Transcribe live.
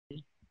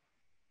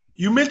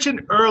You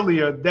mentioned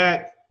earlier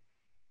that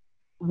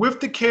with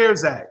the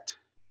CARES Act,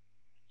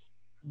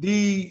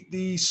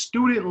 the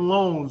student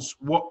loans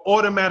were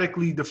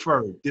automatically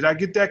deferred. Did I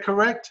get that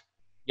correct?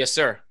 Yes,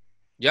 sir.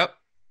 Yep.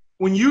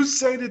 When you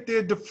say that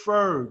they're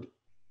deferred,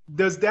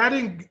 does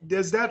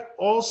that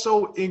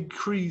also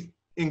include,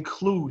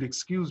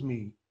 excuse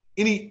me,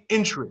 any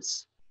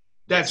interest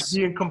that's Yes.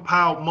 being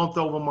compiled month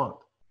over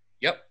month?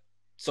 Yep.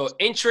 So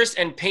interest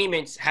and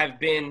payments have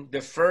been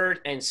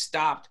deferred and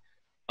stopped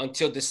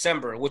until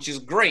December, which is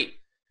great.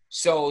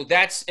 So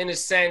that's in a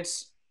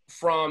sense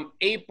from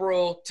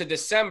April to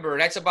December,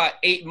 that's about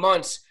 8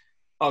 months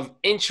of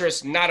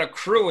interest not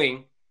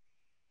accruing.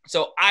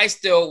 So I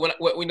still,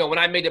 when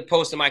I made a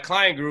post in my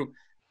client group,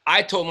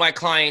 I told my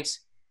clients,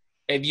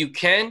 if you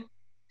can,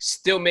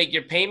 still make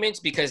your payments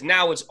because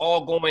now it's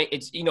all going,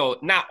 it's,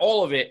 not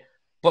all of it,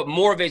 but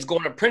more of it's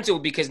going to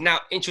principal because now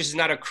interest is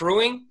not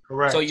accruing. So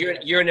Correct.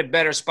 you're in a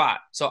better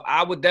spot. So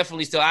I would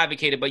definitely still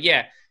advocate it. But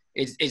yeah,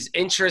 it's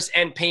interest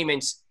and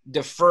payments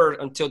deferred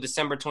until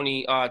December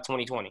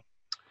 2020.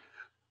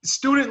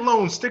 Student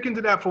loans, sticking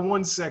to that for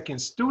 1 second,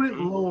 student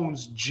Mm-hmm.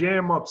 loans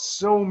jam up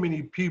so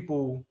many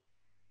people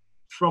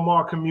from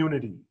our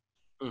community.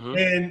 Mm-hmm.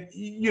 And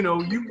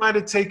you might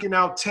have taken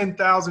out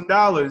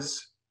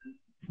 $10,000,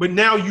 but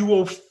now you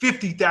owe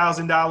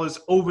 $50,000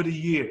 over the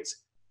years.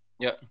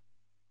 Yep.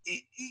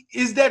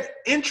 Is that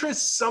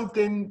interest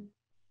something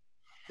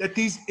that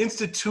these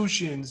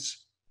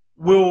institutions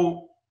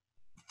will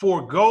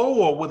forego,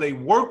 or will they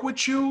work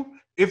with you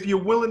if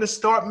you're willing to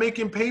start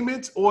making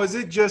payments? Or is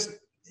it just,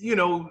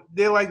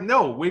 they're like,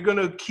 no, we're going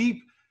to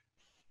keep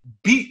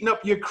beating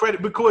up your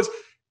credit? Because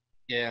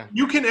Yeah.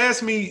 you can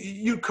ask me,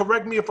 you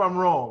correct me if I'm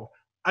wrong.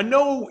 I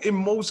know in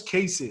most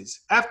cases,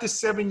 after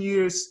 7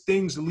 years,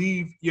 things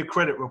leave your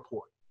credit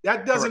report.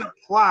 That doesn't Correct.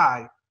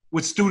 apply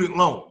with student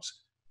loans.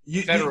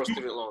 Federal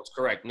student loans.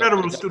 Correct. No,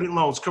 Federal student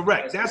loans,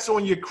 correct. That's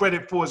on your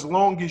credit for as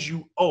long as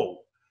you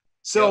owe.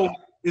 So Yep.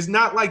 it's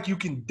not like you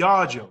can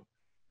dodge them.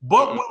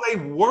 But Mm-mm. will they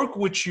work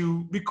with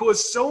you?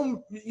 Because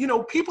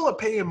people are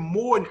paying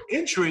more in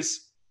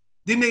interest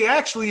than they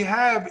actually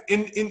have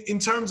in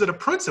terms of the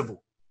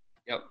principal.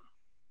 Yep.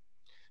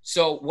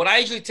 So what I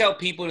usually tell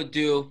people to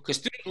do, because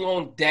student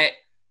loan debt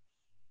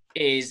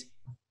is,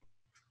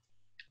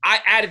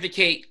 I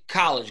advocate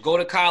college. Go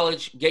to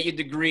college, get your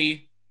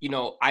degree.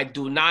 I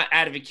do not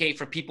advocate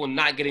for people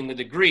not getting the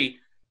degree,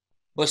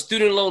 but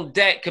student loan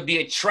debt could be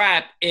a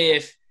trap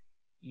if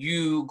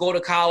you go to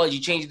college, you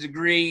change the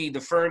degree,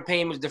 deferring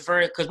payments,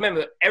 deferring. Because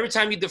remember, every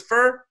time you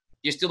defer,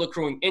 you're still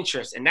accruing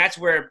interest, and that's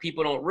where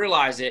people don't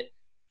realize it.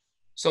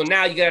 So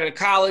now you get out of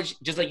college,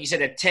 just like you said,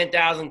 that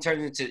 10,000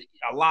 turns into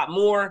a lot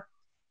more.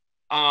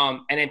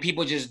 And then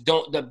people just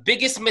don't. The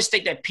biggest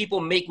mistake that people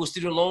make with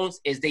student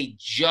loans is they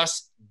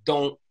just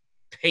don't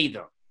pay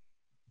them.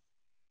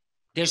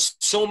 There's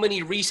so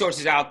many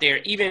resources out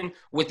there, even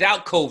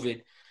without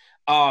COVID.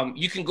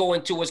 You can go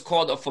into what's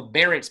called a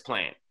forbearance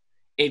plan.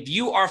 If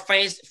you are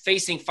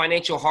facing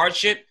financial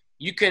hardship,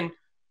 you can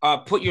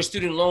put your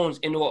student loans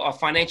into a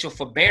financial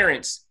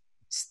forbearance,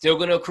 still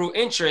going to accrue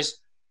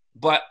interest,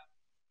 but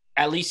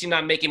at least you're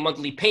not making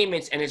monthly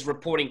payments and it's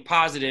reporting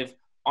positive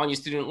on your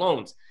student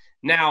loans.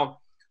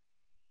 Now,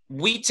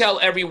 we tell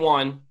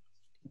everyone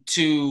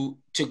to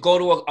go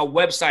to a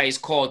website. It's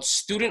called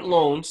Student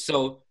Loans.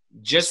 So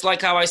just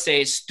like how I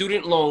say,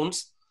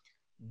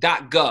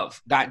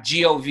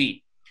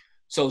 studentloans.gov.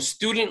 So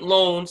student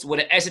loans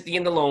with an S at the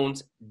end of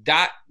loans.gov.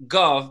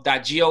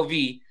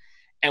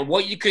 And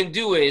what you can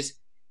do is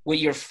with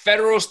your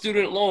federal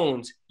student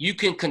loans, you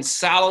can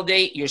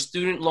consolidate your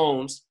student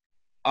loans,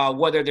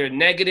 whether they're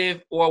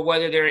negative or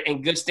whether they're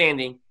in good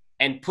standing,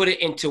 and put it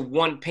into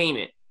one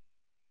payment.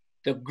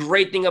 The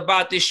great thing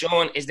about this,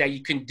 Sean, is that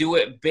you can do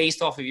it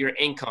based off of your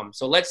income.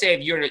 So let's say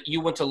if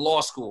you went to law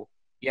school,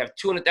 you have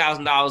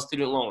 $200,000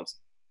 student loans.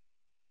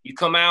 You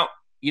come out,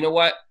 you know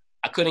what?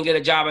 I couldn't get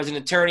a job as an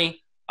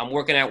attorney. I'm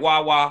working at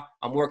Wawa.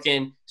 I'm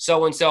working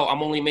so-and-so.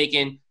 I'm only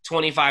making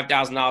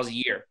 $25,000 a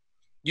year.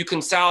 You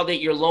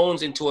consolidate your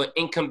loans into an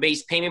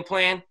income-based payment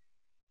plan,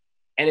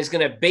 and it's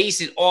going to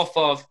base it off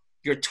of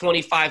your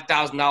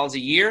 $25,000 a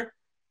year.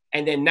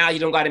 And then now you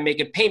don't got to make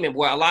a payment.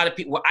 Where a lot of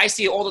people, I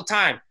see it all the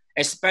time.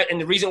 And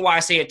the reason why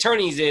I say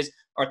attorneys is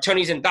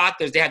attorneys and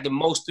doctors, they have the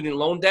most student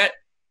loan debt.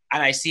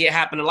 And I see it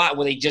happen a lot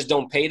where they just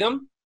don't pay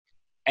them.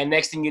 And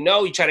next thing you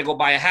know, you try to go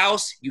buy a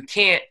house. You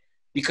can't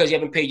because you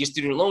haven't paid your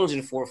student loans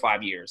in 4 or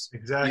 5 years.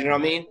 Exactly. You know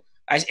what I mean?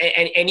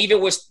 And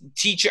even with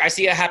teachers, I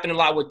see it happen a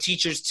lot with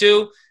teachers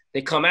too.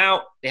 They come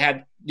out, they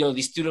have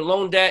the student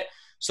loan debt.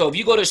 So if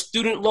you go to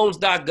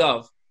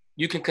studentloans.gov,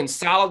 you can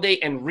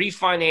consolidate and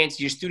refinance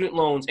your student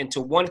loans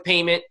into one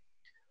payment.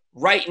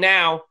 Right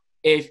now,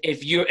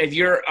 if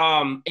you're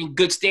in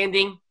good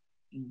standing,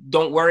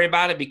 don't worry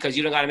about it because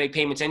you don't got to make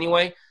payments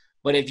anyway.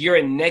 But if you're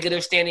in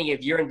negative standing,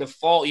 if you're in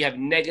default, you have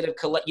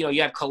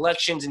you have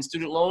collections and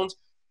student loans,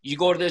 you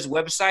go to this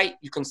website,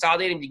 you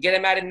consolidate them, you get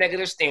them out of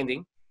negative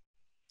standing,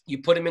 you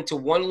put them into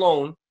one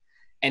loan,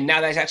 and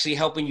now that's actually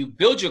helping you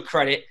build your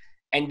credit,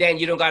 and then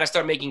you don't got to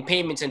start making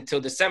payments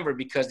until December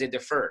because they're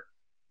deferred.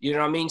 You know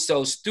what I mean?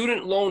 So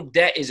student loan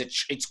debt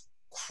it's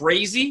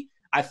crazy.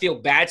 I feel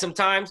bad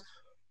sometimes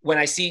when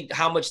I see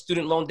how much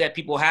student loan debt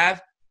people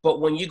have. But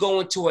when you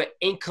go into an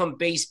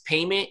income-based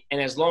payment,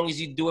 and as long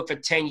as you do it for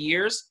 10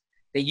 years,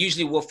 they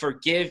usually will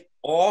forgive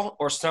all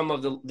or some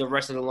of the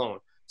rest of the loan.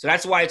 So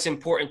that's why it's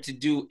important to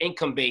do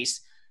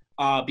income-based,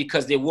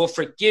 because they will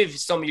forgive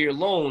some of your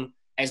loan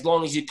as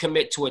long as you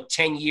commit to a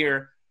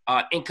 10-year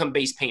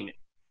income-based payment.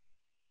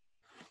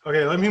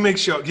 Okay, let me make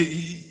sure.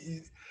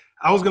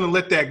 I was going to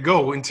let that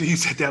go until you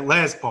said that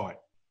last part.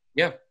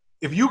 Yeah.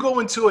 If you go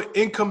into an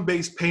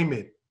income-based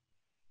payment,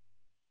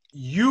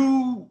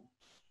 you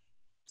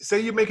say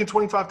you're making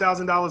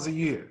 $25,000 a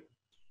year,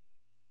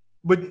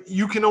 but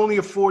you can only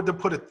afford to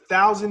put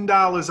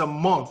 $1,000 a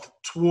month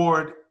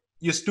toward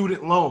your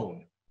student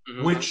loan,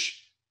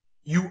 which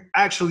you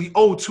actually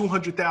owe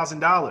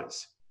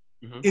 $200,000.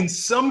 In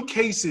some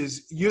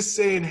cases, you're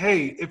saying,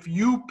 hey, if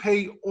you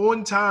pay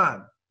on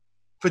time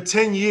for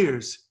 10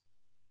 years,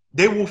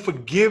 they will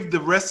forgive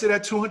the rest of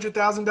that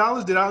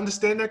 $200,000. Did I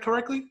understand that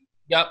correctly?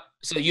 Yep.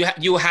 So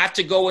you have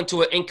to go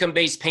into an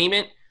income-based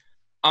payment.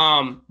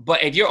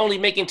 But if you're only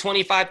making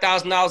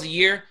 $25,000 a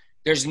year,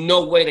 there's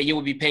no way that you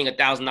would be paying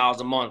 $1,000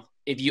 a month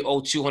if you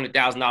owe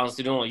 $200,000 to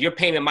student loan. Your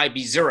payment might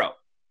be zero.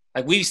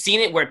 Like we've seen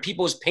it where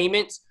people's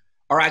payments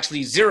are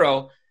actually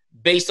zero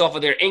based off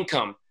of their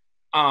income.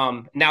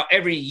 Now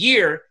every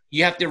year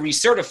you have to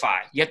recertify.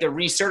 You have to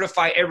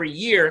recertify every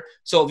year.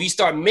 So if you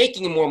start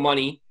making more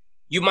money,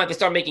 you might have to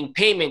start making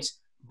payments.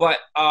 But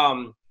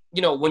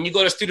you know, when you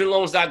go to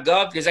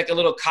studentloans.gov, there's like a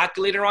little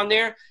calculator on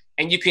there.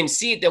 And you can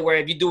see it that where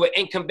if you do an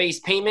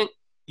income-based payment,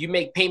 you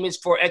make payments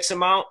for X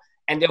amount,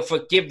 and they'll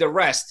forgive the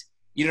rest.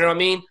 You know what I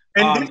mean?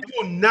 And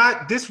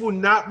this will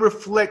not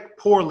reflect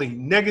poorly,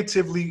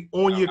 negatively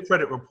on your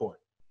credit report.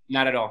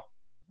 Not at all.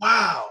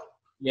 Wow.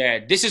 Yeah,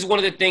 this is one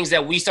of the things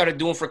that we started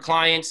doing for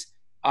clients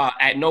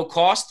at no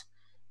cost,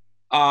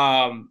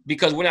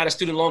 because we're not a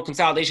student loan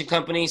consolidation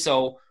company.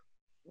 So,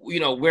 you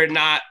know, we're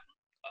not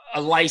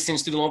a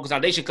licensed student loan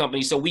consolidation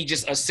company. So we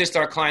just assist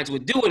our clients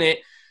with doing it.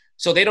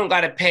 So they don't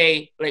got to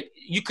pay. Like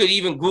you could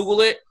even Google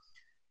it.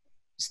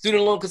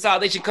 Student loan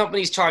consolidation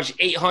companies charge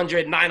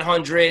 $800,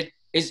 $900.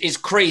 Is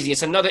crazy.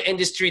 It's another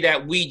industry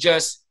that we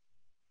just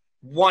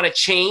want to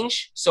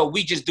change. So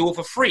we just do it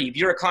for free. If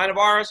you're a client of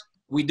ours,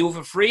 we do it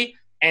for free.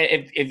 And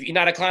if you're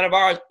not a client of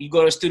ours, you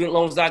go to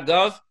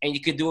studentloans.gov and you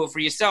can do it for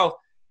yourself.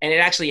 And it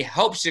actually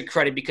helps your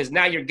credit because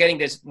now you're getting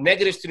this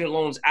negative student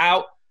loans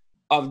out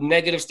of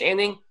negative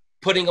standing,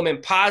 putting them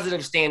in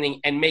positive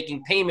standing and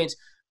making payments,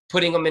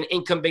 putting them in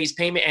income-based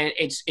payment. And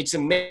it's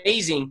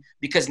amazing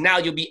because now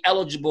you'll be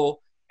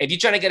eligible. If you're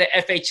trying to get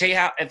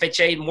an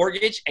FHA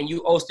mortgage and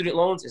you owe student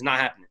loans, it's not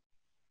happening.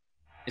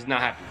 It's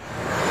not happening.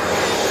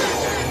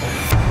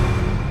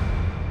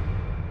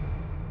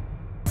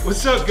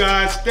 What's up,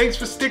 guys? Thanks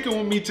for sticking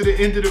with me to the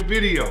end of the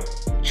video.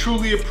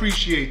 Truly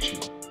appreciate you.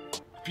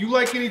 If you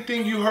like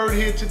anything you heard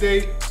here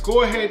today,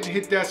 go ahead and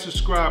hit that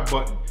subscribe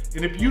button.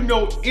 And if you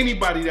know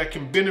anybody that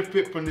can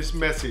benefit from this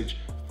message,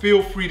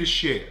 feel free to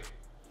share.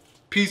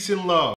 Peace and love.